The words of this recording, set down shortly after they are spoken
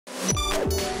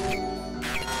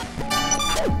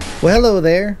Well, hello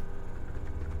there.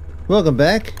 Welcome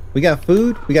back. We got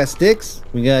food, we got sticks,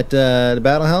 we got the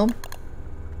battle helm,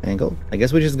 and go. I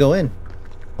guess we just go in.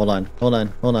 Hold on. I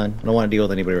don't want to deal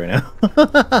with anybody right now.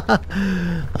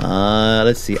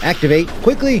 Let's see. Activate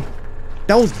quickly.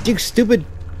 Don't, you stupid.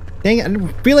 Dang it! I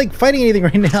don't feel like fighting anything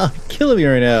right now. Killing me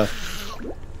right now.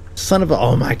 Son of a.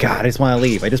 Oh my god! I just want to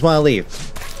leave.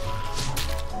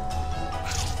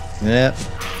 Yep.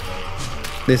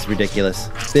 This is ridiculous.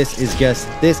 This is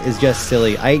just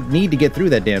silly. I need to get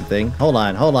through that damn thing. Hold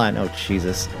on. Oh,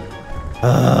 Jesus.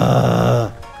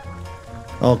 Oh,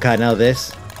 God, now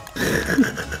this.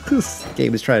 This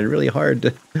game is trying really hard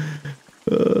to...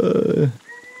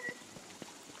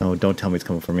 Oh, don't tell me it's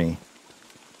coming for me.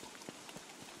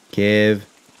 Give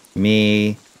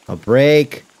me a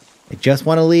break. I just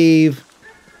want to leave.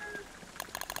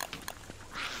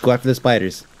 Go after the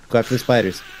spiders.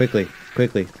 Quickly.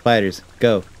 Spiders,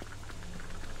 go.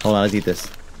 Hold on, let's eat this.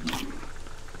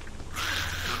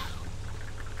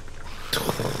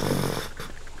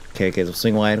 Okay, so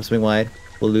swing wide.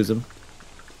 We'll lose him.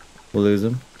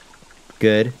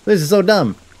 Good. This is so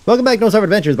dumb. Welcome back to No Starve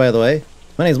Adventures, by the way.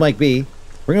 My name's Mike B.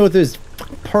 We're gonna go through this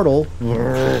portal.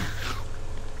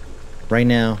 Right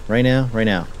now.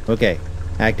 Okay,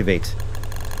 activate.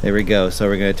 There we go. So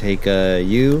we're gonna take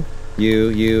you, and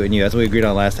you. That's what we agreed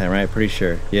on last time, right? Pretty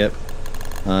sure. Yep.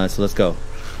 So let's go.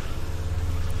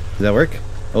 Does that work?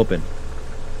 Open.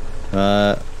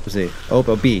 Let's see. Oh,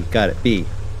 B. Got it. B.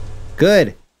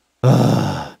 Good.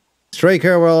 Destroy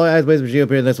care where all eyes ways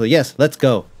appear in this way. Yes, let's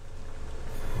go.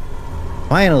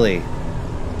 Finally.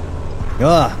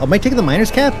 Am I taking the miner's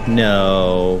cap?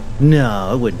 No,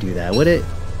 I wouldn't do that, would it?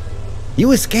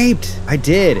 You escaped. I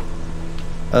did.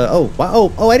 Oh,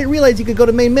 wow. Oh, I didn't realize you could go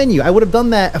to main menu. I would have done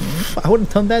that. I would have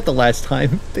done that the last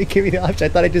time. They gave me the option. I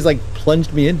thought it just like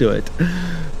plunged me into it.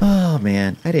 Oh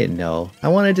man, I didn't know. I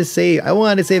wanted to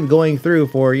save going through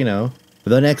for, you know,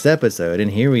 the next episode, and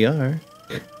here we are.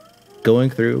 Going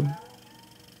through.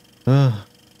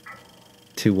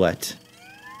 To what?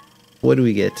 What do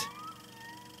we get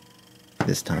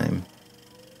this time?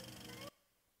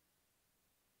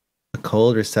 A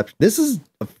cold reception. This is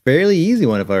a fairly easy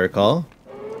one if I recall.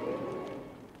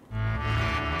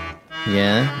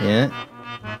 Yeah.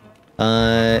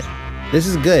 This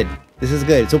is good.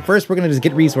 So first we're gonna just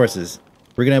get resources.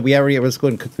 Let's go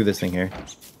ahead and cook through this thing here.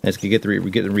 Let's get the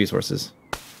resources.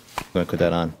 I'm gonna put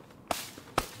that on.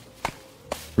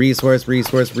 Resource.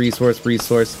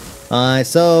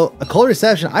 So a cold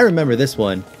reception, I remember this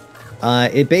one.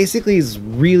 It basically is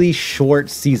really short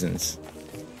seasons.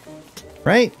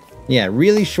 Right? Yeah,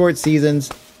 really short seasons.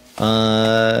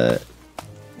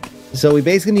 So we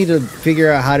basically need to figure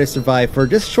out how to survive for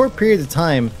just short periods of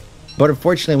time, but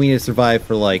unfortunately we need to survive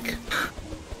for like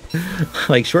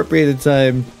short periods of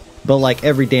time, but like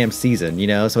every damn season, you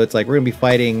know? So it's like we're gonna be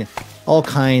fighting all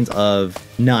kinds of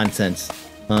nonsense.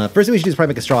 First thing we should do is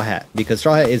probably make a straw hat, because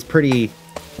straw hat is pretty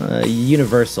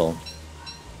universal.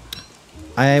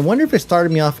 I wonder if it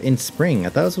started me off in spring. I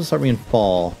thought it was supposed to start me in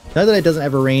fall. Not that it doesn't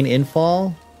ever rain in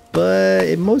fall, but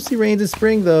it mostly rains in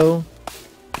spring though.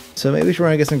 So maybe we should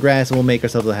run and get some grass and we'll make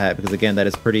ourselves a hat, because again, that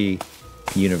is pretty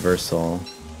universal.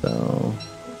 So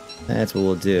that's what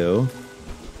we'll do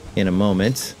in a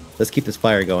moment. Let's keep this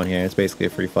fire going here. It's basically a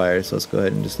free fire, so let's go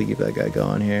ahead and just keep that guy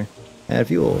going here. Add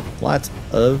fuel. Lots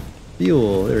of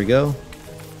fuel. There we go.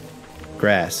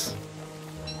 Grass.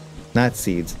 Not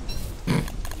seeds.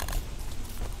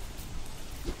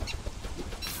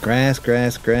 Grass.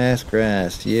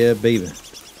 Yeah, baby.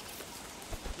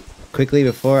 Quickly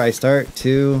before I start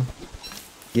to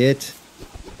get...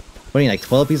 What do you need, like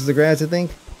 12 pieces of grass, I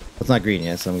think? Well, it's not green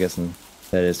yet, so I'm guessing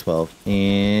that is 12.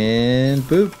 And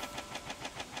boop.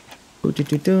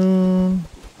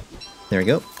 There we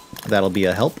go. That'll be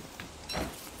a help.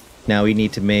 Now we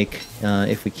need to make,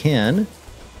 if we can...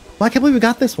 Well, I can't believe we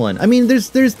got this one. I mean,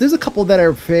 there's a couple that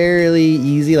are fairly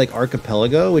easy, like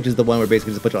Archipelago, which is the one where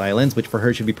basically just a bunch of islands, which for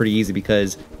her should be pretty easy,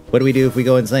 because what do we do if we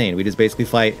go insane? We just basically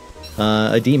fight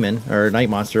a demon or a night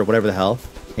monster or whatever the hell,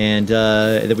 and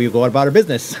then we go about our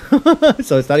business.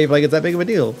 So it's not even like it's that big of a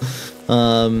deal.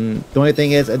 The only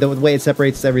thing is, the way it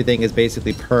separates everything is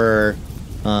basically per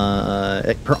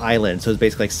island. So it's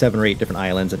basically like 7 or 8 different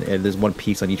islands, and there's one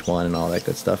piece on each one and all that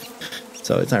good stuff.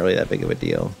 So it's not really that big of a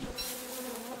deal.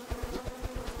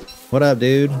 What up,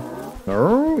 dude?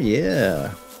 Oh,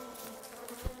 yeah.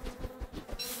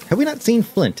 Have we not seen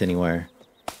Flint anywhere?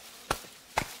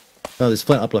 Oh, there's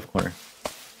Flint up left corner.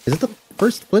 Is it the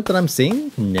first Flint that I'm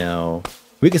seeing? No.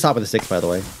 We can stop with the sticks, by the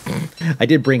way. I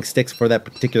did bring sticks for that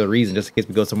particular reason, just in case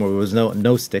we go somewhere where there's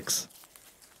no sticks.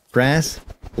 Grass?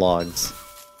 logs.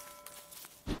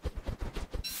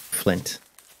 Flint.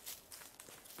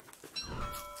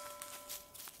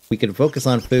 We could focus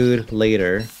on food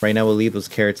later. Right now we'll leave those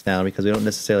carrots down because we don't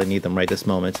necessarily need them right this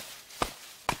moment.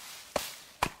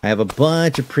 I have a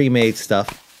bunch of pre-made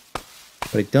stuff,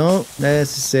 but I don't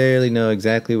necessarily know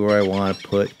exactly where I want to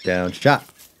put down shop.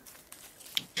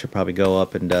 Should probably go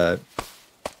up and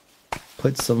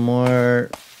put some more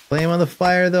flame on the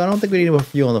fire, though. I don't think we need more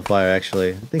fuel on the fire,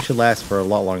 actually. I think it should last for a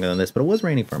lot longer than this, but it was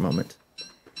raining for a moment.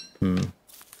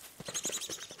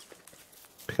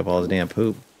 Pick up all this damn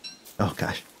poop. Oh,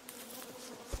 gosh.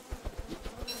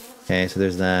 Okay, so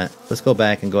there's that. Let's go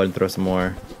back and go ahead and throw some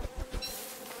more.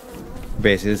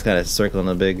 Basically, just kind of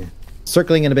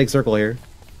circling in a big circle here.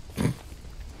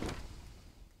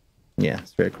 Yeah,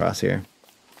 straight across here.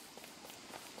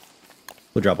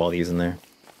 We'll drop all these in there.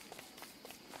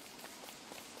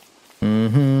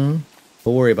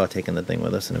 We'll worry about taking the thing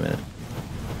with us in a minute.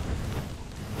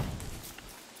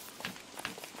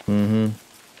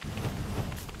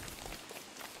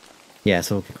 Yeah,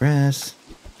 so grass.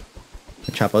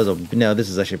 Chop those. No, this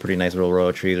is actually a pretty nice little row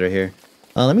of trees right here.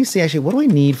 Let me see, actually, what do I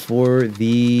need for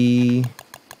the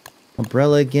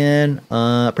umbrella again?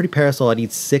 Pretty parasol, I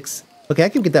need 6. Okay, I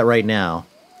can get that right now.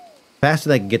 Faster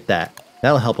than I can get that.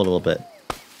 That'll help a little bit.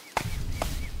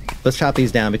 Let's chop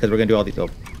these down because we're going to do all these. Oh,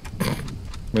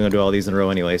 we're going to do all these in a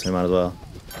row anyway, so I might as well.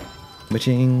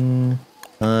 Witching.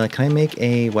 Can I make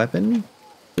a weapon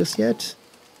just yet?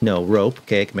 No, rope.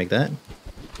 Okay, I can make that.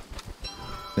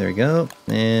 There we go.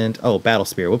 And, oh, battle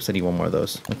spear. Whoops, I need one more of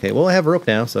those. Okay, well, I have a rope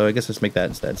now, so I guess let's make that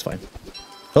instead. It's fine.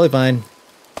 Totally fine.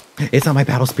 It's not my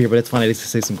battle spear, but it's fine. I need to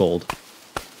save some gold.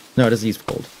 No, it doesn't use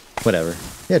gold. Whatever.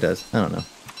 Yeah, it does. I don't know.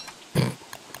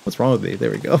 What's wrong with me?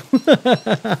 There we go.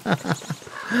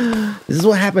 This is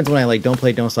what happens when I, like, don't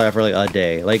play Don't Starve for, like, a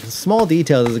day. Like, small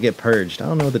details doesn't get purged. I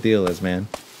don't know what the deal is, man.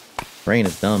 Rain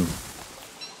is dumb.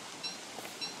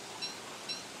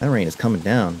 That rain is coming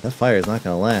down. That fire is not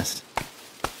gonna last.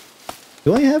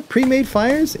 Do I have pre-made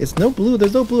fires? It's no blue.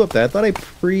 There's no blue up there. I thought I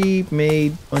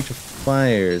pre-made a bunch of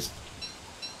fires.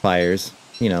 Fires.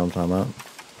 You know what I'm talking about.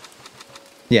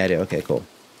 Yeah, I do. Okay, cool.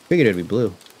 Figured it'd be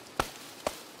blue.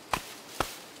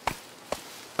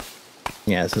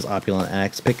 Yeah, this is opulent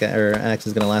axe. Axe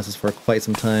is gonna last us for quite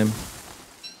some time.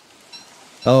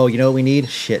 Oh, you know what we need?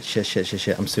 Shit.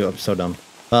 I'm so dumb.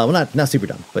 Well, not super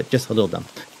dumb, but just a little dumb.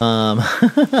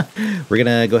 We're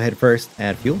gonna go ahead first,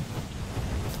 add fuel.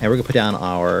 And we're gonna put down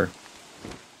our...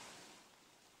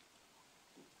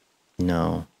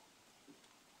 No.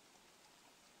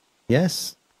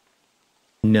 Yes?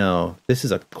 No. This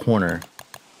is a corner.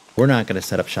 We're not gonna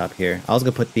set up shop here. I was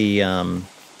gonna put the, I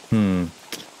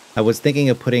was thinking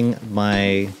of putting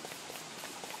my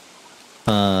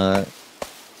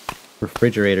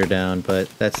refrigerator down, but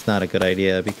that's not a good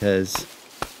idea because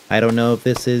I don't know if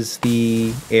this is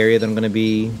the area that I'm gonna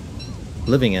be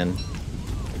living in.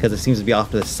 Because it seems to be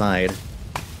off to the side.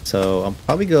 So I'll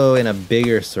probably go in a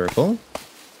bigger circle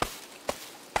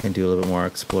and do a little bit more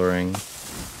exploring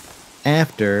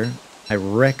after I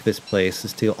wreck this place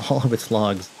and steal all of its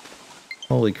logs.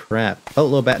 Holy crap. Oh,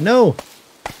 little bat. No!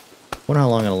 Wonder how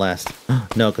long it'll last.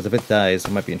 No, because if it dies, I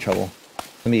might be in trouble.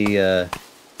 Let me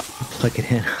plug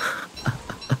it in.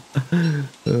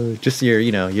 Just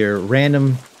your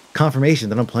random confirmation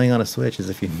that I'm playing on a Switch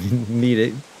is if you need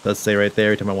it. Let's say right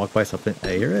there every time I walk by something.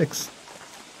 Hey, you're X.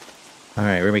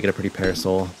 Alright, we're making a pretty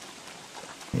parasol.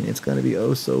 And it's gonna be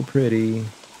oh so pretty. As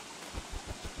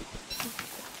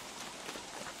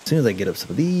soon as I get up some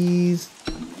of these.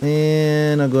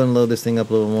 And I'll go and load this thing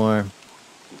up a little more.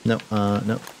 No,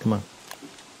 come on.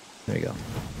 There you go.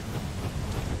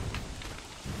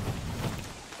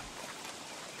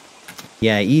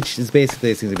 Yeah, each is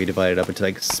basically, it seems to be divided up into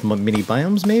like mini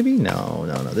biomes, maybe? No.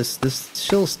 This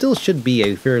still should be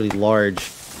a fairly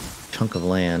large chunk of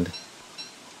land.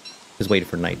 Just waiting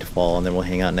for night to fall, and then we'll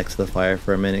hang out next to the fire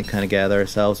for a minute, kind of gather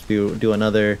ourselves, do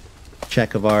another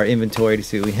check of our inventory to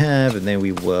see what we have, and then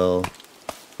we will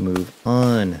move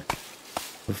on.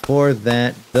 Before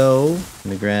that, though, I'm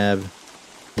gonna grab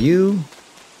you.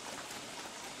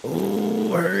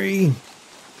 Oh, hurry!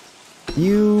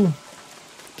 You.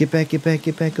 Get back, go.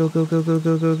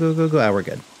 Ah, we're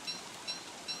good.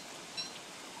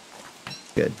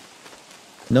 Good.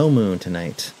 No moon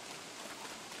tonight.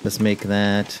 Let's make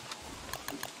that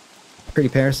pretty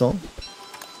parasol.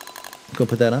 Go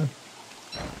put that on.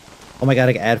 Oh my god,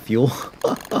 I can add fuel.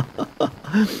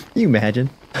 Can you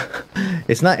imagine?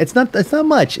 It's not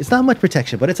much. It's not much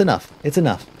protection, but it's enough. It's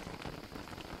enough.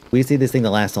 We just need this thing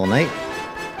to last all night.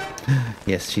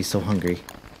 Yes, she's so hungry.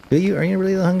 Are you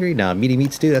really hungry? Nah, meaty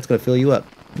meat stew, that's gonna fill you up.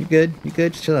 You good?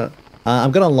 Shut up.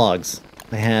 I'm good on logs.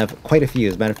 I have quite a few.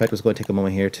 As a matter of fact, let's go and take a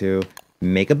moment here to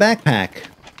make a backpack.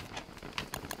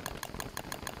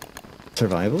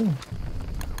 Survival.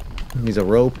 Use a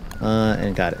rope,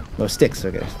 and got it. Oh, sticks.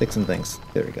 Okay, sticks and things.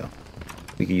 There we go.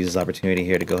 We can use this opportunity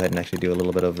here to go ahead and actually do a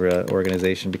little bit of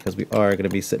organization because we are going to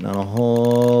be sitting on a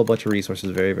whole bunch of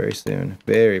resources very, very soon.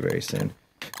 Very, very soon.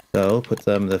 So, put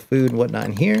some of the food and whatnot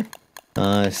in here.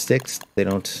 Sticks, they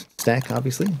don't stack,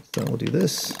 obviously. So, we'll do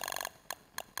this.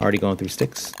 Already going through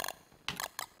sticks.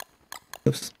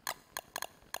 Oops.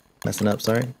 Messing up,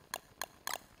 sorry.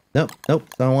 Nope, nope,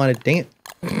 don't want it. Dang it.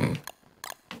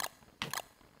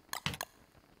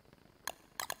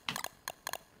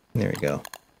 There we go.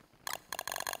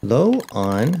 Low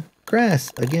on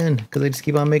grass again, because I just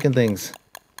keep on making things.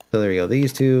 So there we go.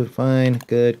 These two, fine,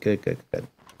 good, good, good, good.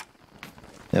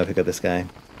 Now pick up this guy.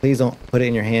 Please don't put it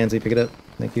in your hands. Will you pick it up?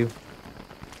 Thank you.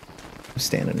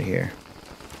 Stand under here.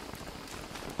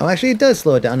 Oh, actually, it does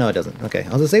slow it down. No, it doesn't. Okay, I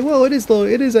was gonna say, whoa, it is slow.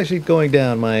 It is actually going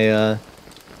down my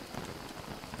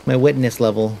my wetness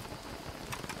level.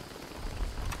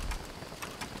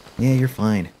 Yeah, you're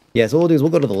fine. Yeah, so what we'll do is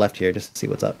we'll go to the left here just to see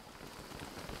what's up.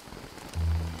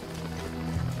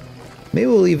 Maybe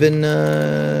we'll even,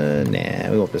 nah,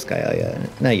 we won't this guy out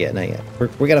yet. Not yet, not yet.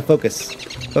 We gotta focus.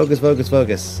 Focus, focus,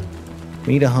 focus.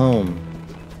 We need a home.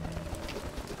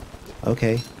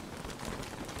 Okay.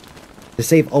 The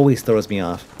save always throws me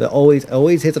off. It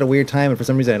always hits at a weird time, and for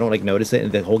some reason I don't, like, notice it,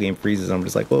 and the whole game freezes, and I'm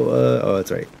just like, whoa, oh,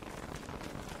 that's right.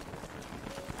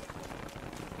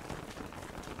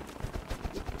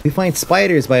 We find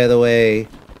spiders, by the way.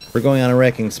 We're going on a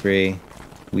wrecking spree.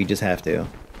 We just have to.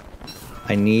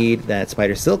 I need that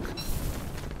spider silk.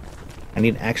 I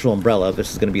need an actual umbrella if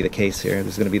this is going to be the case here.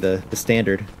 This is going to be the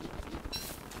standard.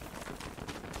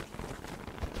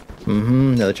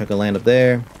 Another chunk of land up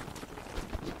there.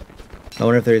 I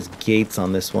wonder if there's gates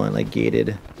on this one, like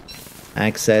gated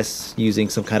access using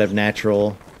some kind of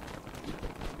natural,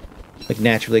 like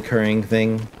naturally occurring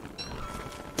thing.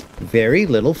 Very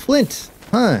little flint.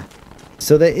 Huh.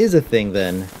 So that is a thing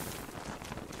then.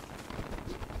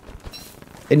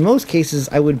 In most cases,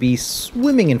 I would be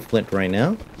swimming in flint right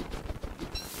now.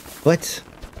 But,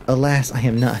 alas, I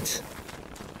am not.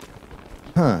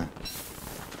 Huh.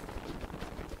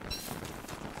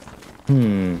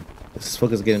 This is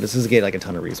focus again. This is getting like a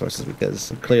ton of resources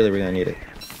because clearly we're gonna need it.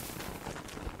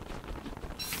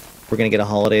 We're gonna get a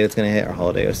holiday that's gonna hit, or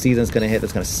holiday, or season's gonna hit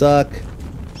that's gonna suck.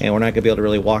 And we're not gonna be able to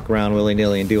really walk around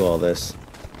willy-nilly and do all this.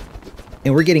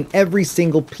 And we're getting every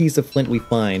single piece of flint we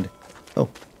find. Oh,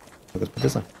 let's put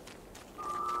this on.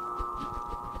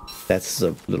 That's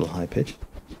a little high pitch.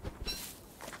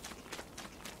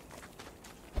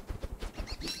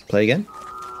 Play again?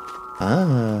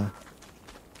 Ah.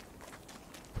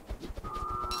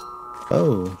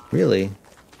 Oh, really?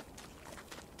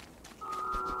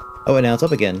 Oh, and now it's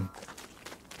up again.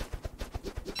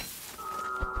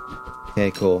 Okay,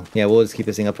 cool. Yeah, we'll just keep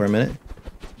this thing up for a minute.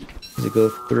 As we go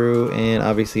through, and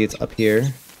obviously it's up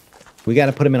here. We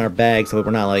gotta put them in our bag so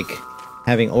we're not, like,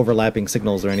 having overlapping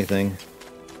signals or anything.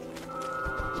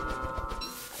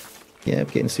 Yeah, I'm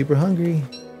getting super hungry.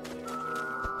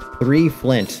 3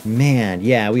 flint. Man,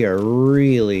 yeah, we are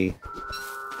really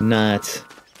not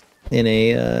in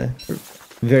a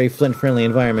very flint-friendly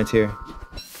environment here.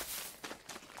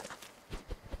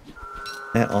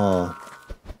 At all.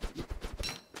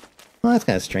 Well, that's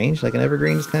kind of strange. Like an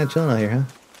evergreen just kind of chilling out here, huh?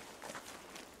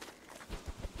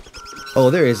 Oh,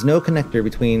 there is no connector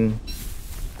between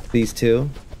these two.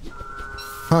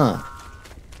 Huh.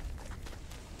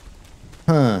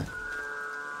 Huh.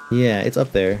 Yeah, it's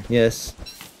up there. Yes.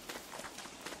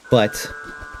 But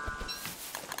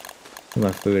where's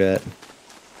my food at?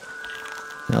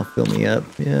 Now fill me up.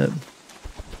 Yeah.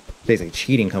 Basically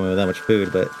cheating coming with that much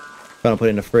food, but if I don't put it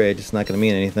in the fridge, it's not going to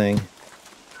mean anything.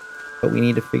 But we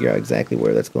need to figure out exactly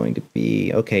where that's going to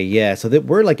be. Okay, yeah, so that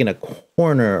we're like in a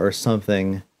corner or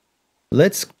something.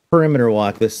 Let's perimeter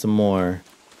walk this some more.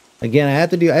 Again, I have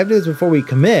to do this before we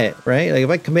commit, right? Like if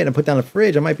I commit and put down a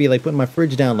fridge, I might be like putting my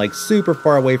fridge down like super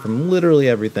far away from literally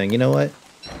everything. You know what?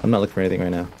 I'm not looking for anything right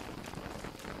now.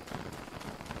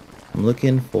 I'm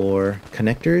looking for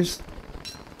connectors,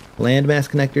 landmass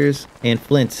connectors, and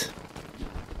flint.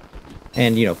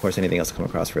 And, you know, of course, anything else to come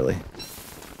across, really.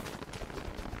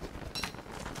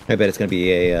 I bet it's going to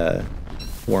be a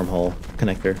wormhole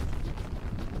connector.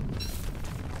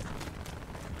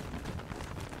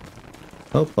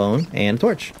 Oh, bone and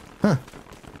torch. Huh.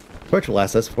 Torch will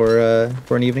last us for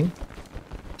an evening.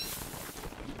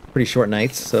 Pretty short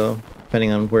nights, so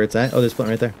depending on where it's at. Oh, there's flint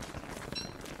right there.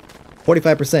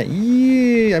 45%.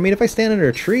 Yeah, I mean, if I stand under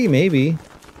a tree, maybe.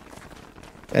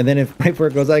 And then if right before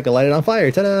it goes out, I can light it on fire.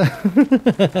 Ta-da!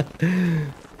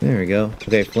 There we go.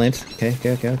 Okay, flint. Okay.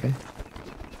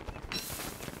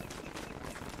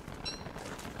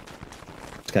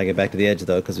 Just gotta get back to the edge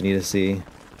though, because we need to see.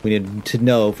 We need to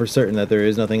know for certain that there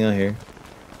is nothing out here.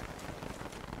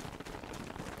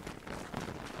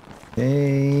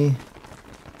 Okay.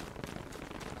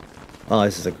 Oh,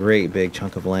 this is a great big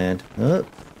chunk of land. Oh,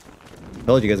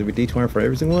 told you guys we'd be detouring for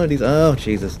every single one of these. Oh,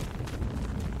 Jesus.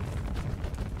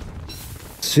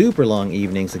 Super long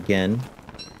evenings again.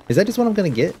 Is that just what I'm gonna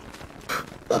get?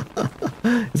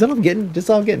 Is that what I'm getting? Just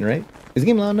all I'm getting, right? Is the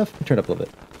game loud enough? Turn it up a little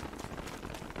bit.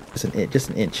 Just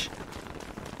an inch.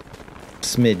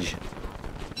 Smidge.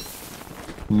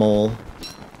 Mole.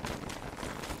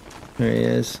 There he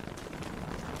is.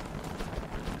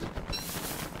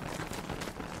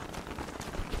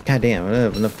 God damn, I don't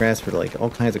have enough grass for like all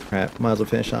kinds of crap. Might as well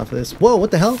finish off this. Whoa,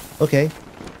 what the hell? Okay.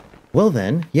 Well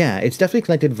then, yeah, it's definitely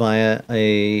connected via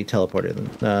a teleporter,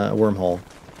 a wormhole.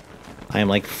 I am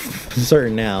like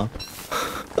certain now.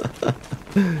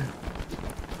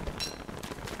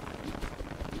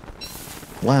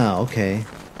 Wow, okay.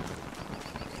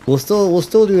 We'll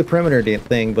still do the perimeter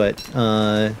thing, but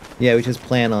yeah, we just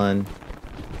plan on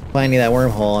finding that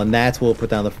wormhole, and that's what we'll put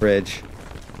down the fridge.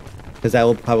 Because that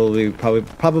will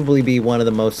probably be one of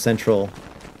the most central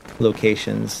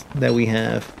locations that we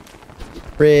have.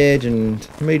 Fridge, and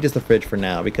maybe just the fridge for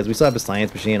now, because we still have a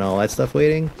science machine and all that stuff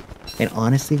waiting. And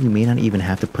honestly, we may not even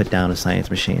have to put down a science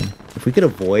machine. If we could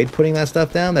avoid putting that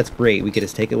stuff down, that's great. We could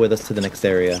just take it with us to the next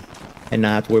area and not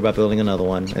have to worry about building another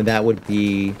one. And that would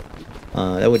be,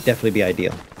 that would definitely be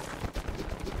ideal.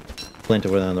 Flint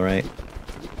over there on the right.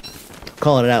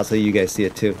 Calling it out so you guys see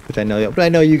it too, which I know. But I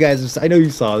know you guys. I know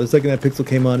you saw the second that pixel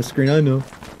came on the screen. I know.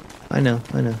 I know.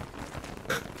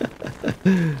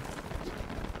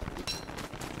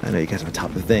 I know you guys are on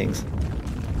top of things.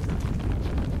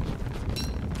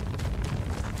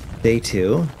 Day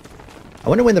 2. I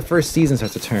wonder when the first season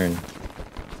starts to turn.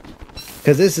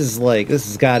 Because this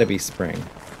has got to be spring.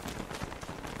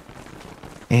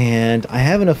 And I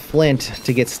have enough flint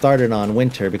to get started on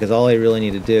winter, because all I really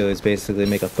need to do is basically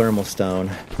make a thermal stone.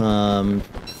 And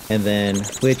then,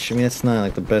 which, I mean, it's not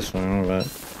like the best one, but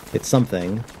it's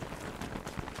something.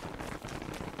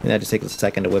 And that just takes a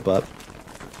second to whip up.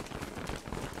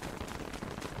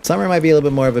 Summer might be a little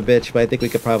bit more of a bitch, but I think we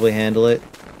could probably handle it.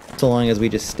 So long as we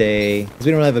just stay, because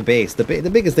we don't have a base. The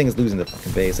biggest thing is losing the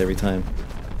fucking base every time.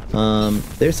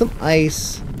 There's some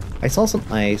ice. I saw some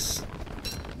ice.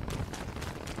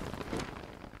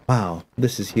 Wow,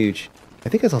 this is huge. I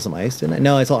think I saw some ice, didn't I?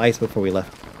 No, I saw ice before we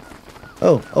left.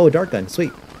 Oh, a dart gun,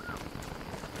 sweet.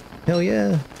 Hell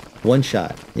yeah. One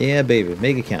shot. Yeah, baby,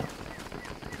 make it count.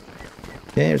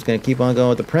 Okay, we're just gonna keep on going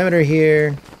with the perimeter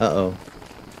here. Uh-oh.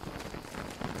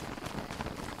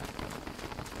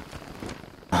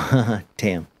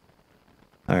 Damn.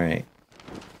 Alright.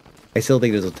 I still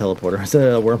think there's a teleporter. There's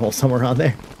a wormhole somewhere on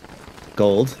there.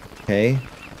 Gold. Okay.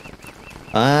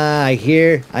 Ah, I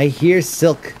hear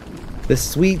silk. The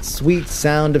sweet, sweet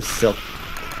sound of silk.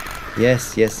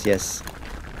 Yes.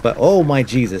 But, oh my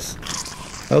Jesus.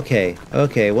 Okay,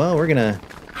 well, we're gonna...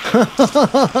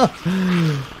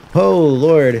 Oh,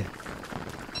 Lord.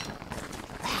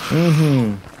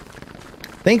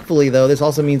 Thankfully, though, this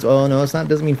also means... Oh, no, it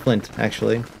doesn't mean flint,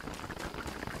 actually.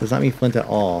 Does not mean flint at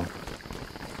all.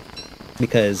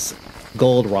 Because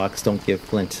gold rocks don't give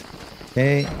flint.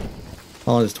 Okay.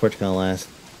 How long is this torch gonna last?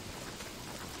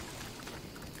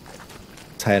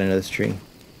 Let's hide under this tree.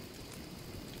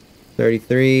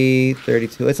 33,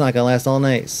 32. It's not gonna last all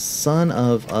night. Son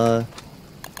of a...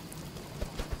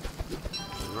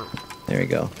 There we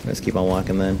go. Let's keep on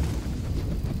walking then.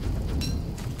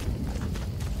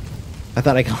 I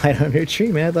thought I could hide under a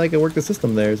tree, man. I thought I could work the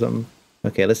system there or something.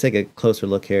 Okay, let's take a closer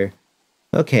look here.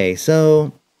 Okay,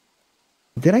 so...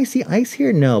 Did I see ice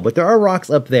here? No, but there are rocks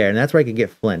up there, and that's where I could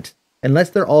get flint. Unless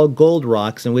they're all gold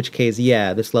rocks, in which case,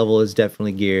 yeah, this level is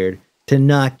definitely geared to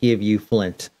not give you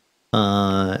flint.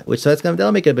 That'll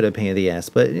make it a bit of a pain in the ass,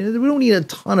 but we don't need a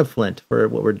ton of flint for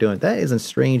what we're doing. That is a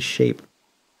strange shape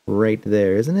right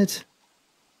there, isn't it?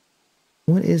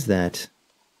 What is that?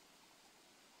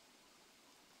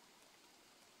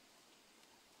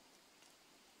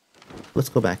 Let's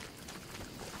go back.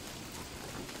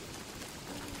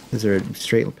 Is there a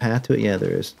straight path to it? Yeah,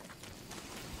 there is.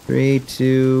 3,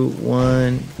 2,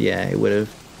 1. Yeah, it would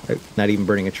have. Not even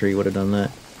burning a tree would have done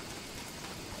that.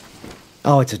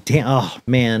 Oh, it's a damn. Oh,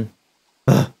 man.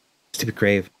 Ugh, stupid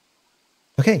grave.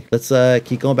 Okay, let's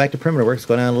keep going back to perimeter work. Let's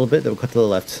go down a little bit, then we'll cut to the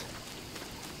left.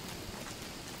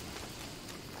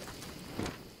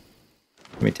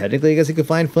 I mean, technically, I guess you could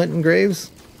find flint in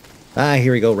graves. Ah,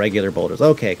 here we go, regular boulders.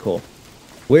 Okay, cool.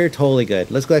 We're totally good.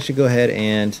 Let's actually go ahead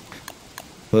and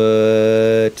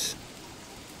put...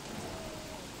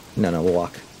 No, we'll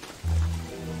walk.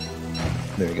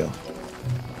 There we go.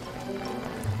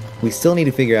 We still need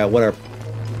to figure out what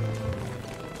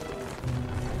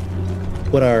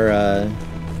our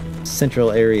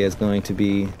central area is going to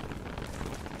be.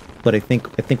 But I think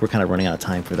we're kind of running out of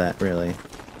time for that, really.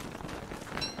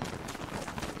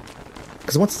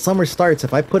 Because once summer starts,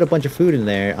 if I put a bunch of food in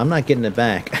there, I'm not getting it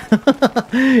back.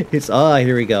 It's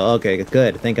here we go. Okay,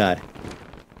 good. Thank God.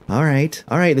 All right,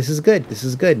 this is good. This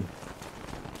is good.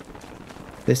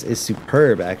 This is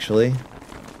superb, actually.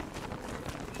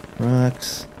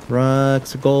 Rocks,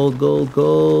 gold.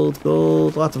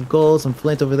 Lots of gold. Some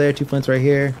flint over there. 2 flints right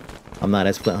here. I'm not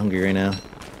as flint hungry right now.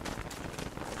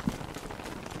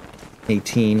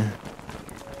 18.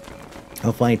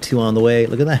 I'll find 2 on the way.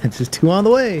 Look at that. It's just 2 on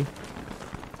the way.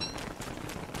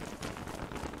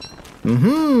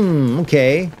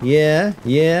 Okay. Yeah.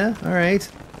 All right.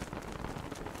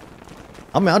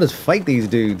 I'll just fight these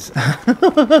dudes.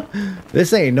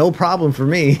 This ain't no problem for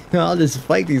me. I'll just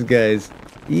fight these guys.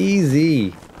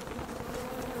 Easy.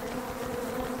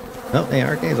 Oh, hey,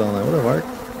 Arcade's online. What up, Arc?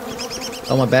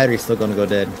 Oh, my battery's still gonna go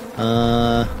dead.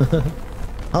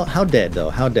 How dead, though?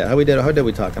 How dead? How dead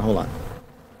we talking? Hold on.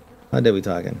 How dead we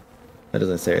talking? That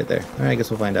doesn't say right there. Alright, I guess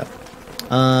we'll find out.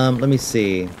 Let me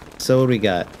see. So what do we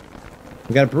got?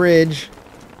 We got a bridge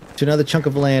to another chunk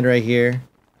of land right here,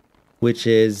 which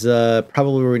is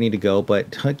probably where we need to go,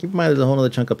 but keep in mind there's a whole other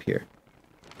chunk up here.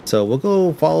 So we'll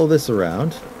go follow this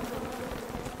around.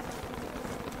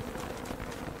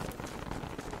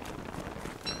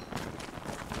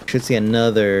 Should see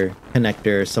another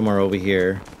connector somewhere over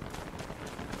here.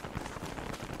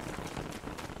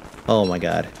 Oh my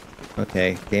god.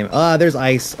 Okay, game. Ah, there's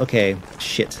ice. Okay,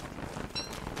 shit.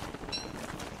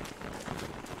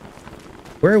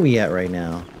 Where are we at right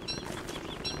now?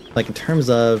 Like, in terms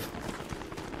of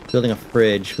building a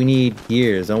fridge, we need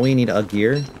gears. Don't we need a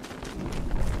gear?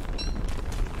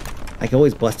 I can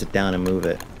always bust it down and move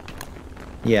it.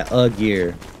 Yeah, a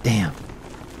gear. Damn.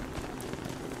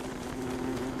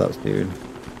 What's up, dude?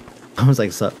 I was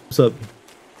like, sup? What's up?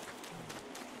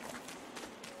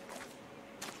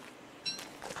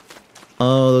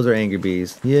 Oh, those are angry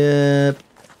bees. Yep.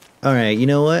 Alright, you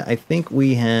know what? I think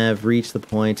we have reached the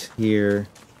point here.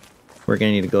 We're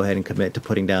gonna need to go ahead and commit to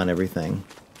putting down everything.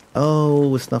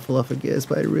 Oh, Snuffleupagus,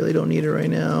 but I really don't need it right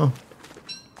now.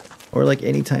 Or like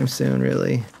anytime soon,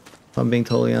 really. If I'm being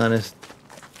totally honest.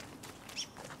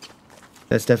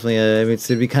 That's definitely I mean,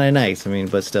 it'd be kind of nice. I mean,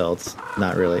 but still, it's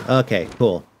not really. Okay,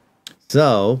 cool.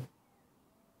 So,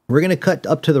 we're gonna cut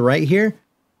up to the right here.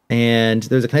 And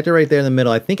there's a connector right there in the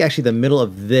middle. I think actually the middle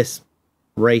of this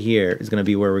right here is gonna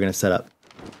be where we're gonna set up.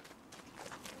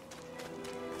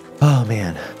 Oh,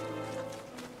 man.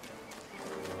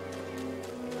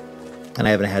 And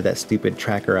I haven't had that stupid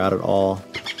tracker out at all.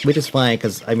 Which is fine,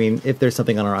 because, I mean, if there's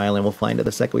something on our island, we'll find it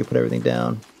the second we put everything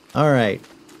down. Alright.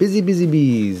 Busy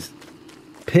bees.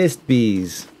 Pissed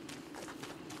bees.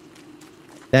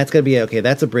 That's gonna be... Okay,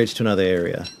 that's a bridge to another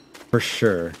area. For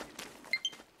sure.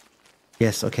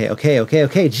 Yes,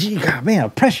 okay. Gee, God, man,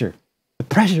 pressure. The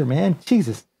pressure, man.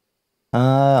 Jesus.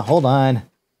 Hold on.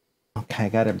 Okay, I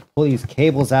gotta pull these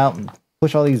cables out and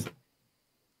push all these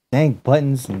dang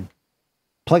buttons and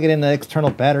plug it in the external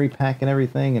battery pack and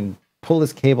everything and pull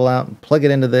this cable out and plug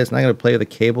it into this. And I'm gonna play with the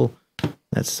cable.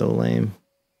 That's so lame.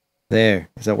 There.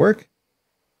 Does that work?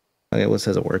 Okay, what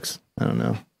says it works? I don't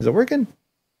know. Is it working?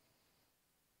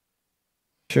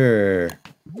 Sure.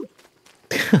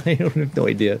 I have no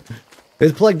idea.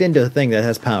 It's plugged into a thing that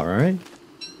has power, alright?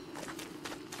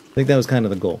 I think that was kind of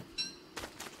the goal.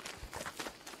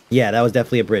 Yeah, that was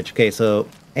definitely a bridge. Okay, so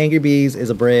Angry Bees is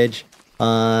a bridge.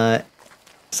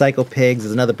 Psycho Pigs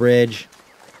is another bridge.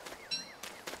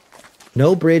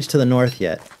 No bridge to the north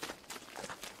yet.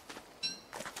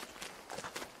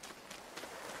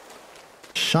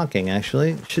 Shocking,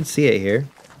 actually. Should see it here.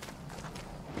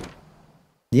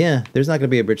 Yeah, there's not going to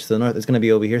be a bridge to the north. It's going to be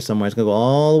over here somewhere. It's going to go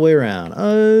all the way around.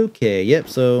 Okay, yep.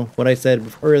 So what I said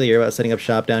earlier about setting up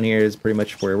shop down here is pretty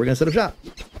much where we're going to set up shop.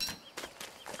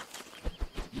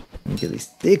 Get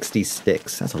these 60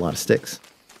 sticks. That's a lot of sticks.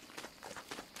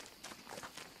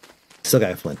 Still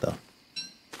got a flint, though.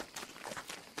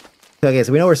 Okay,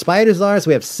 so we know where spiders are. So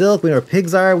we have silk. We know where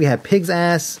pigs are. We have pig's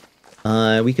ass.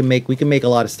 We can make a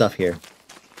lot of stuff here.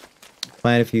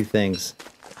 Find a few things.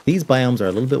 These biomes are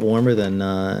a little bit warmer than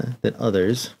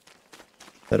others.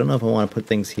 I don't know if I want to put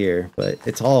things here, but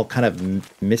it's all kind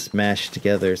of mismashed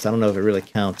together, so I don't know if it really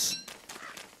counts.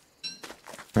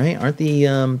 Right? Aren't the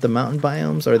mountain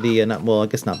biomes or the not? Well, I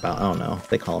guess not. I don't know.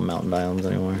 They call them mountain biomes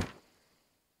anymore.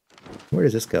 Where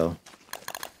does this go?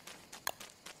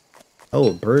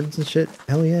 Oh, birds and shit.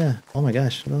 Hell yeah! Oh my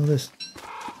gosh! Look at all this.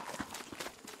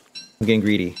 I'm getting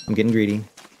greedy. I'm getting greedy.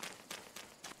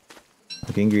 I'm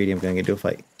getting greedy. I'm gonna get into a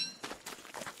fight.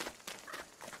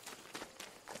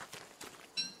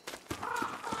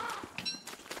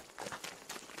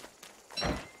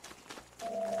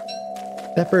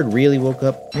 That bird really woke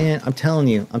up. Man, I'm telling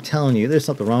you, there's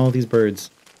something wrong with these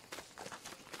birds.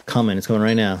 Coming, it's coming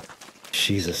right now.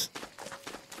 Jesus.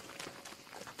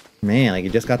 Man, like you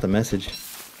just got the message.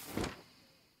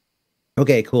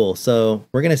 Okay, cool. So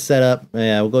we're gonna set up.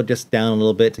 Yeah, we'll go just down a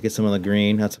little bit to get some of the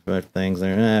green. That's a bunch of things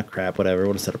there. Ah, crap, whatever.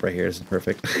 We'll just set up right here. This is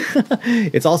perfect.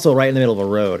 It's also right in the middle of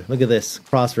a road. Look at this.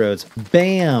 Crossroads.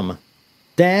 Bam!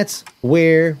 That's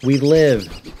where we live.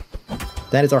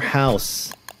 That is our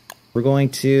house. We're going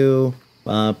to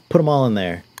put them all in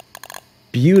there.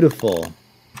 Beautiful.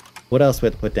 What else we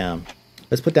have to put down?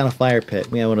 Let's put down a fire pit.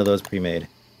 We have one of those pre-made.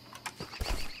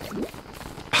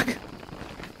 Fuck.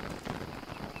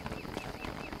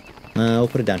 We'll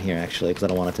put it down here, actually, because I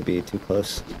don't want it to be too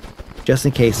close. Just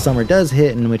in case summer does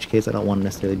hit, in which case I don't want to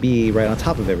necessarily be right on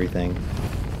top of everything.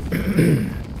 The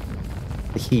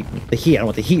heat. I don't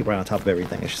want the heat right on top of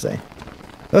everything, I should say.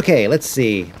 Okay, let's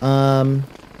see.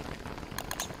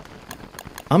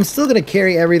 I'm still going to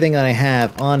carry everything that I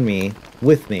have on me,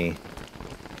 with me.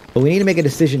 But we need to make a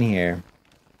decision here.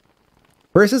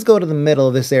 First, let's go to the middle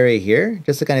of this area here,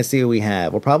 just to kind of see what we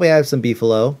have. We'll probably have some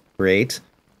beefalo. Great.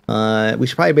 We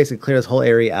should probably basically clear this whole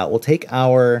area out. We'll take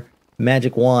our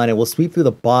magic wand and we'll sweep through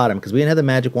the bottom, because we didn't have the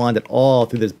magic wand at all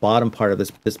through this bottom part of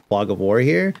this bog of war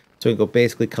here. So we can go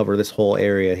basically cover this whole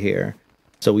area here.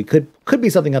 So we could be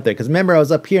something up there, because remember I was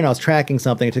up here and I was tracking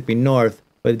something. It took me north.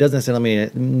 But it doesn't necessarily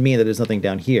mean that there's nothing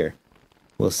down here.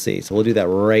 We'll see. So we'll do that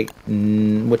right...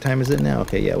 what time is it now?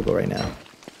 Okay, yeah, we'll go right now.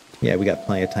 Yeah, we got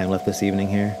plenty of time left this evening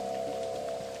here.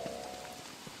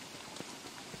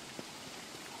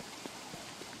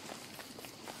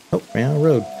 Oh, right on the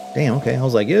road. Damn, okay. I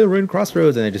was like, yeah, we're in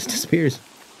crossroads, and it just disappears.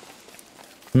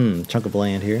 Chunk of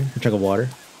land here. A chunk of water.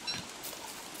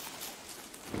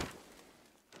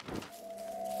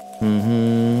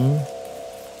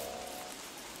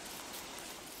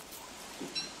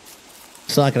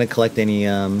 Still not going to collect any,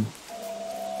 I'm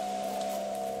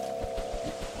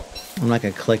not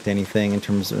going to collect anything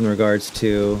in regards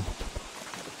to...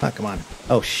 Oh, come on.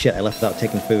 Oh, shit, I left without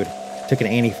taking food. Took an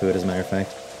anti-food, as a matter of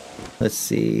fact. Let's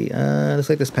see, looks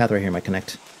like this path right here might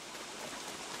connect.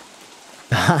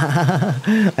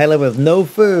 I live with no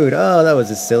food. Oh, that was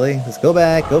just silly. Let's go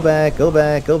back, go back, go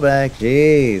back, go back.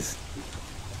 Jeez.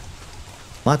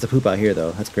 Lots of poop out here,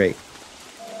 though. That's great.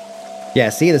 Yeah,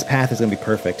 see, this path is going to be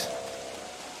perfect.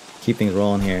 Keep things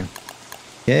rolling here.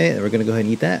 Okay, we're going to go ahead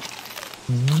and eat that.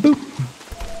 Boop.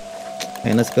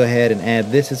 And let's go ahead and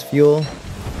add this as fuel.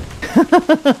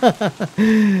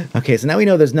 Okay, so now we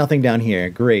know there's nothing down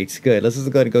here. Great, good. Let's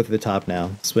just go ahead and go through the top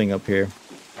now. Swing up here.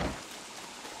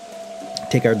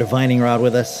 Take our divining rod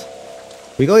with us.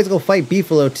 We can always go fight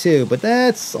beefalo too, but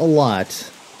that's a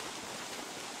lot.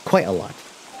 Quite a lot.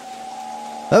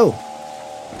 Oh.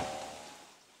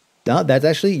 No, that's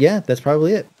actually, yeah, that's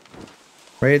probably it.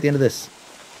 Right at the end of this.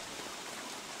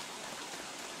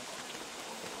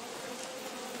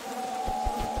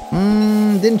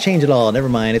 Didn't change at all. Never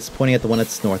mind. It's pointing at the one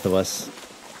that's north of us.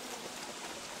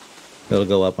 It'll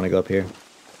go up when I go up here.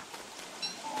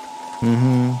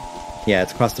 Yeah,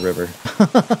 it's across the river.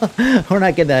 We're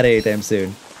not getting that anytime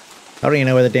soon. I don't even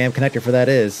know where the damn connector for that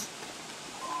is.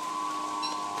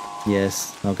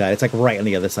 Yes. Oh god, it's like right on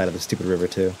the other side of the stupid river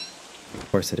too. Of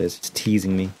course it is. It's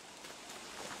teasing me.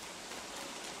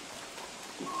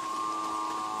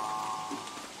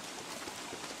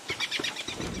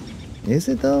 Is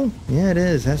it though? Yeah, it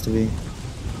is. It has to be.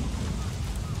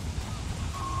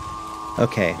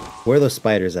 Okay, where are those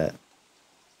spiders at?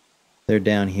 They're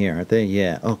down here, aren't they?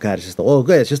 Yeah. Oh god, it's just the... Oh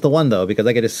good, it's just the one though, because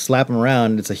I can just slap them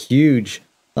around. It's a huge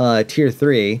tier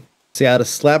 3. So yeah, I'll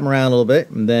just slap them around a little bit,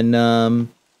 and then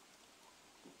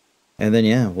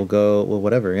yeah, we'll go... Well,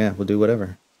 whatever. Yeah, we'll do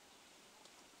whatever.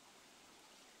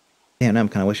 Damn, now I'm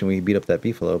kind of wishing we beat up that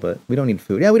beefalo, but we don't need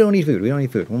food. Yeah, we don't need food. We don't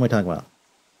need food. What am I talking about?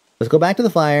 Let's go back to the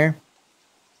fire.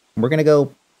 We're gonna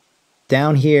go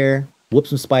down here, whoop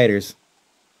some spiders.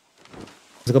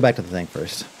 Let's go back to the thing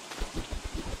first.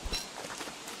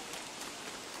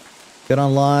 Good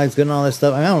on logs, good on all this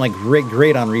stuff. I mean, I'm like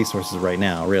great on resources right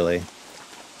now, really.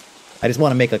 I just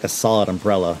want to make like a solid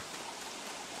umbrella.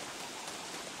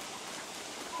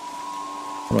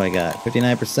 What do I got?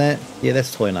 59%? Yeah,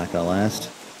 that's totally not gonna last.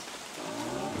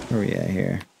 Where are we at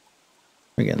here?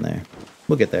 We're getting there.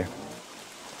 We'll get there.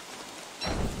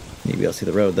 Need to be able to see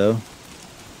the road, though.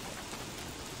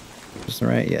 Just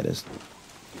right? Yeah, it is.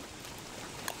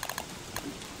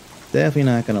 Definitely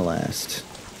not gonna last.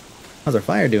 How's our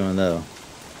fire doing, though?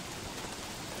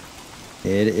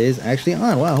 It is actually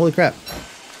on. Wow, holy crap.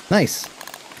 Nice.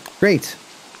 Great.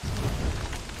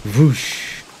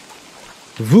 Whoosh.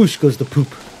 Whoosh goes the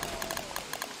poop.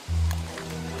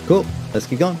 Cool. Let's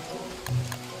keep going.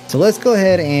 So let's go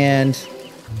ahead and...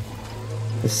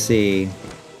 Let's see.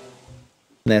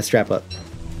 Let's strap up.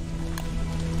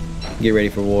 Get ready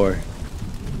for war.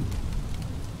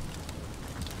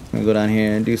 I'm gonna go down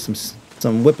here and do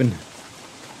some whipping.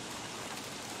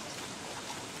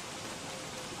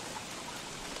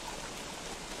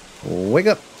 Wake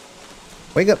up!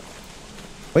 Wake up!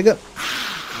 Wake up!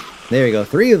 There we go.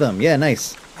 3 of them. Yeah,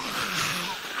 nice.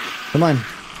 Come on.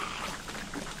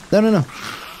 No, no, no.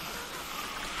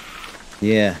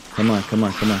 Yeah. Come on, come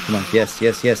on, come on, come on. Yes,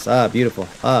 yes, yes. Ah, beautiful.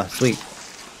 Ah, sweet.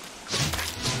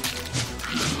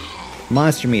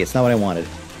 Monster meat. It's not what I wanted.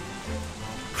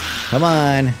 Come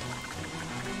on.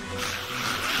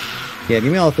 Yeah,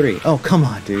 give me all 3. Oh, come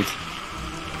on, dude.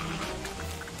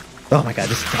 Oh my god,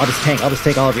 I'll just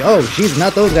tank all of you. Oh, jeez,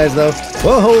 not those guys, though.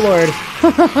 Whoa, Lord.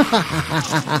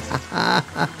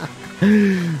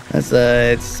 That's,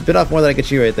 it's bit off more than I could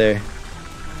chew right there.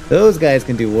 Those guys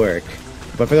can do work.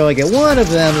 But if I only get one of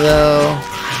them, though,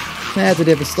 that's a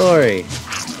different story.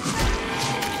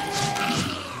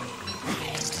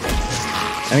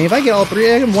 I mean, if I get all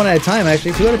 3, I get them 1 at a time,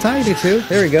 actually. 2 at a time, do 2.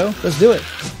 There we go. Let's do it.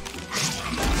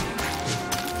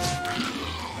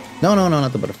 No, no, no,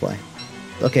 not the butterfly.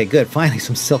 Okay, good. Finally,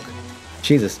 some silk.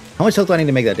 Jesus. How much silk do I need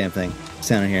to make that damn thing?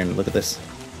 Stand down here and look at this.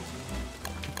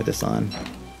 Put this on.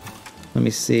 Let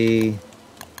me see.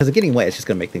 Because it's getting wet, it's just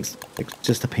going to make things like,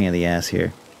 just a pain in the ass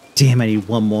here. Damn, I need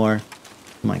 1 more.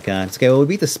 Oh my god. Okay, well, we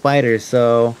beat the spiders,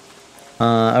 so...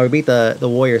 or we beat the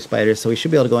warrior spiders, so we should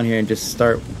be able to go in here and just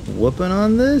start whooping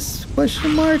on this?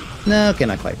 Question mark? No, okay,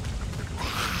 not quite.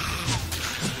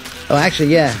 Oh,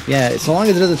 actually, yeah. So long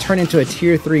as it doesn't turn into a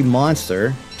tier 3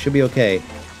 monster, should be okay.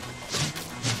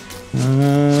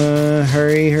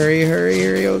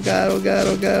 Hurry. Oh god, oh god,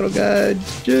 oh god, oh god.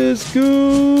 Just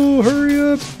go. Hurry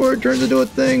up before it turns into a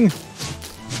thing.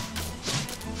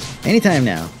 Anytime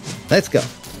now. Let's go.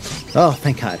 Oh,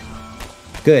 thank god.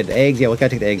 Good. Eggs. Yeah, we gotta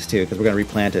take the eggs too, because we're gonna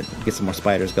replant it. Get some more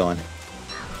spiders going.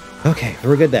 Okay,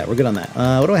 we're good there. We're good on that.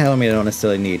 What do I have on me I don't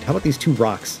necessarily need? How about these 2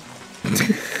 rocks?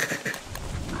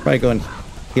 Probably go and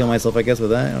heal myself, I guess, with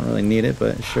that. I don't really need it,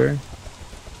 but sure.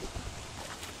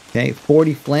 Okay,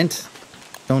 40 flint.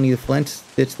 Don't need a flint.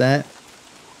 Ditch that.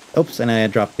 Oops, and I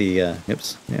dropped the,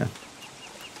 oops, yeah.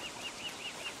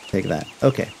 Take that.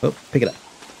 Okay, oh, pick it up.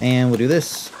 And we'll do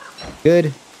this.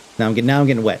 Good. Now I'm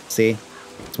getting wet, see?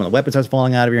 It's when the weapon starts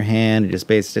falling out of your hand, and just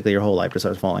basically your whole life just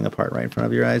starts falling apart right in front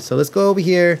of your eyes. So let's go over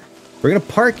here. We're gonna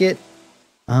park it.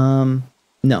 No.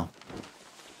 No,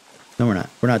 we're not.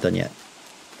 We're not done yet.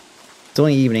 It's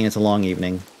only evening. It's a long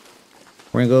evening.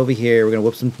 We're gonna go over here. We're gonna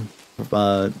whoop some,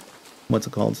 what's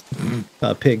it called?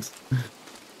 Pigs.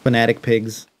 Fanatic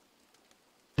pigs.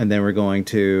 And then we're going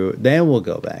to, then we'll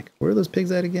go back. Where are those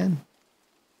pigs at again?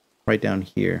 Right down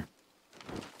here.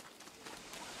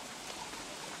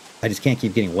 I just can't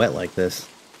keep getting wet like this.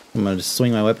 I'm gonna just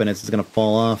swing my weapon. It's just gonna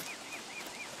fall off.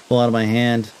 Fall out of my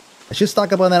hand. I should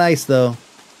stock up on that ice, though.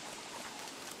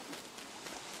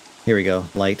 Here we go.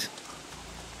 Light.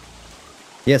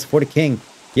 Yes, for the king.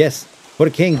 Yes, for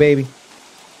the king, baby.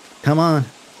 Come on.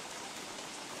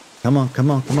 Come on, come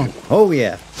on, come on. Oh,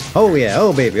 yeah. Oh, yeah.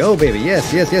 Oh, baby. Oh, baby.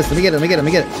 Yes, yes, yes. Let me get it. Let me get it. Let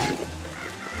me get it.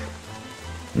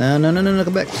 No, no, no, no, no.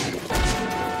 Come back.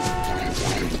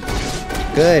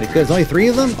 Good, good. There's only 3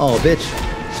 of them? Oh, bitch.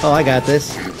 Oh, I got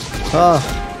this. Oh,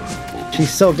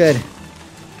 she's so good.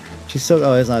 She's so...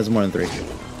 Oh, it's not. It's more than 3.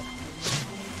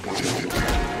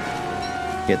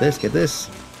 Get this, get this.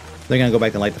 They're gonna go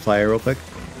back and light the fire real quick.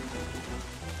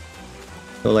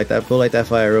 Go light that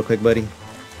fire real quick, buddy.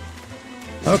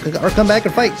 Or come back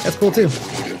and fight. That's cool too.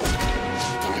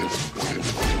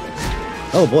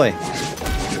 Oh boy.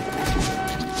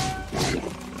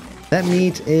 That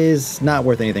meat is not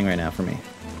worth anything right now for me.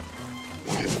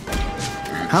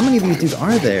 How many of these dudes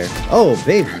are there? Oh,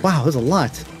 babe. Wow, there's a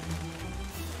lot.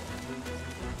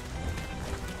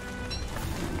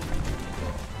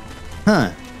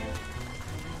 Huh.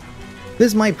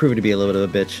 This might prove to be a little bit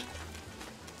of a bitch.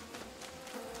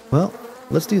 Well,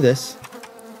 let's do this.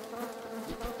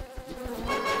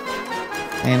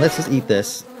 And let's just eat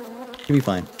this. She'll be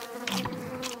fine.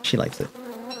 She likes it.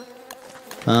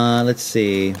 Let's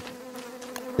see.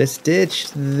 Let's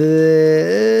stitch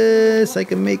this. I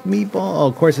can make meatball. Oh,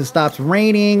 of course it stops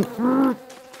raining.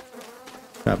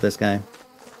 Drop this guy.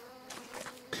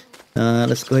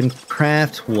 Let's go ahead and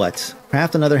craft what?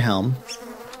 Craft another helm.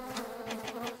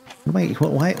 Wait,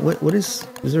 what is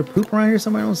there poop around here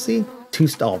somewhere I don't see?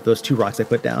 Those 2 rocks I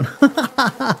put down.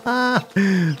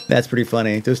 That's pretty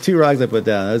funny. Those 2 rocks I put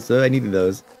down. I needed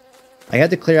those. I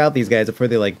had to clear out these guys before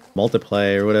they like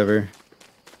multiply or whatever.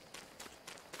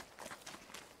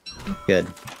 Good.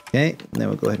 Okay, and then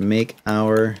we'll go ahead and make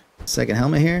our second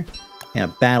helmet here.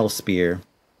 And a battle spear.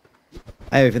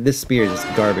 This spear is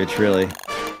just garbage, really.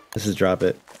 Let's just drop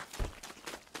it.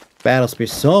 Battle spear,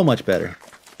 so much better.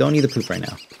 Don't need the poop right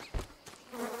now.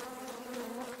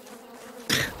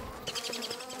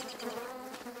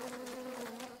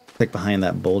 Like behind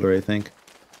that boulder, I think.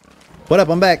 What up?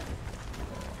 I'm back.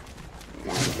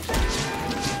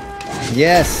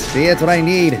 Yes, see, that's what I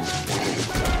need.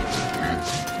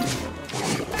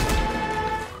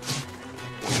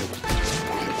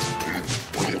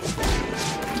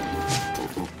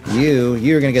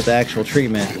 You're gonna get the actual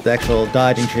treatment, the actual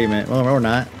dodging treatment. Well, or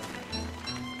not.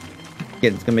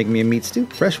 Again, it's gonna make me a meat stew,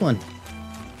 fresh one.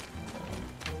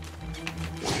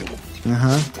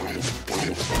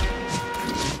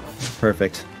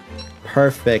 Perfect.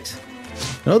 Perfect.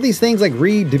 You know these things like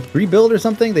rebuild or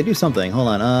something? They do something. Hold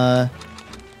on.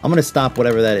 I'm gonna stop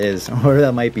whatever that is, or whatever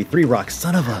that might be. 3 rocks.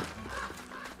 Son of a.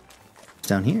 It's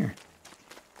down here.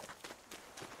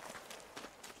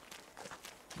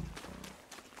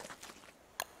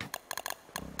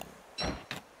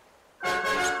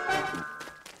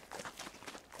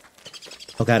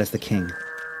 Oh god, it's the king.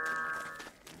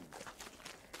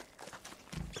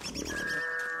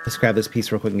 Let's grab this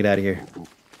piece real quick and get out of here.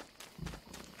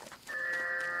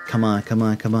 Come on, come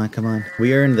on, come on, come on.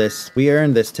 We earned this. We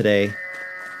earned this today.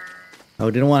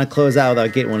 Oh, didn't want to close out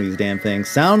without getting one of these damn things.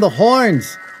 Sound the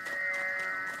horns!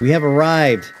 We have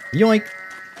arrived. Yoink!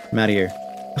 I'm out of here.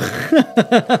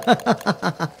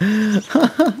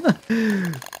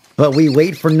 But we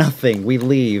wait for nothing. We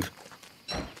leave.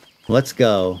 Let's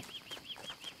go.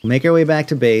 Make our way back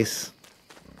to base.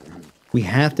 We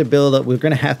have to build up. We're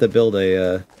gonna have to build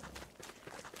a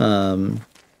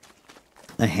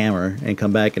hammer and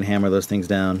come back and hammer those things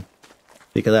down,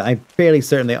 because I'm fairly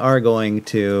certain they are going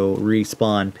to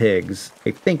respawn pigs.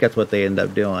 I think that's what they end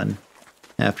up doing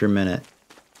after a minute.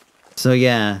 So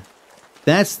yeah,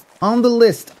 that's on the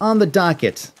list, on the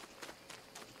docket.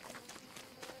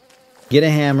 Get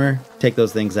a hammer, take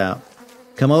those things out.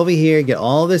 Come over here, get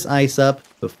all this ice up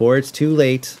before it's too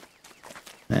late.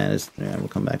 And yeah, we'll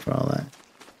come back for all that.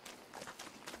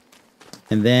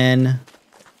 And then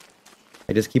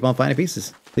I just keep on finding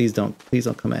pieces. Please don't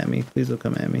come at me. Please don't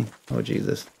come at me. Oh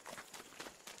Jesus.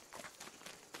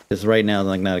 Just right now is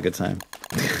like not a good time.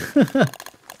 I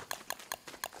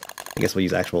guess we'll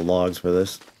use actual logs for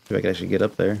this. See if I can actually get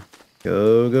up there.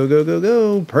 Go, go, go, go,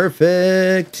 go.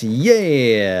 Perfect.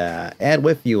 Yeah. Add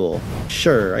wet fuel.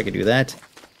 Sure, I could do that.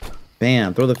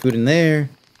 Bam. Throw the food in there.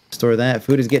 Store that.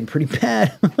 Food is getting pretty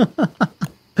bad.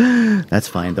 That's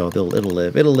fine, though. It'll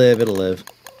live. It'll live. It'll live.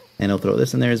 And I'll throw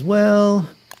this in there as well.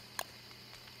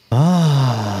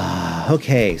 Ah,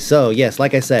 okay. So, yes,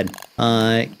 like I said,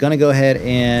 gonna go ahead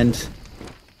and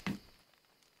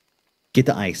get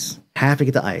the ice. Have to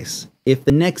get the ice. If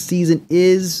the next season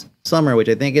is summer, which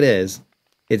I think it is,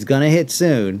 it's gonna hit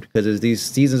soon, because these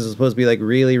seasons are supposed to be like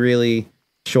really, really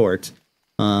short.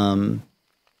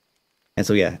 And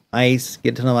so yeah, ice,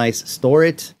 get a ton of ice, store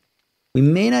it. We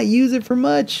may not use it for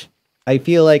much. I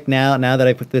feel like now that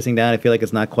I put this thing down, I feel like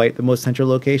it's not quite the most central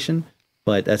location,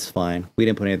 but that's fine. We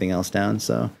didn't put anything else down,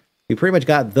 so we pretty much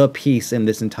got the piece in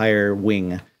this entire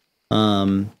wing.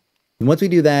 And once we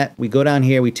do that, we go down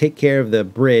here, we take care of the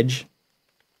bridge,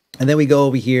 and then we go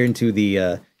over here into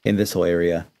the in this whole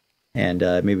area, and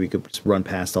maybe we could just run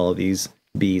past all of these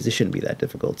bees. It shouldn't be that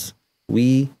difficult.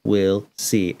 We will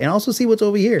see. And also see what's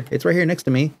over here. It's right here next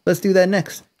to me. Let's do that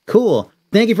next. Cool.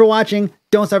 Thank you for watching.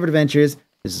 Don't Starve Adventures.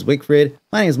 This is Wickfrid.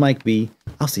 My name is Mike B.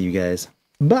 I'll see you guys.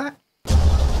 Bye.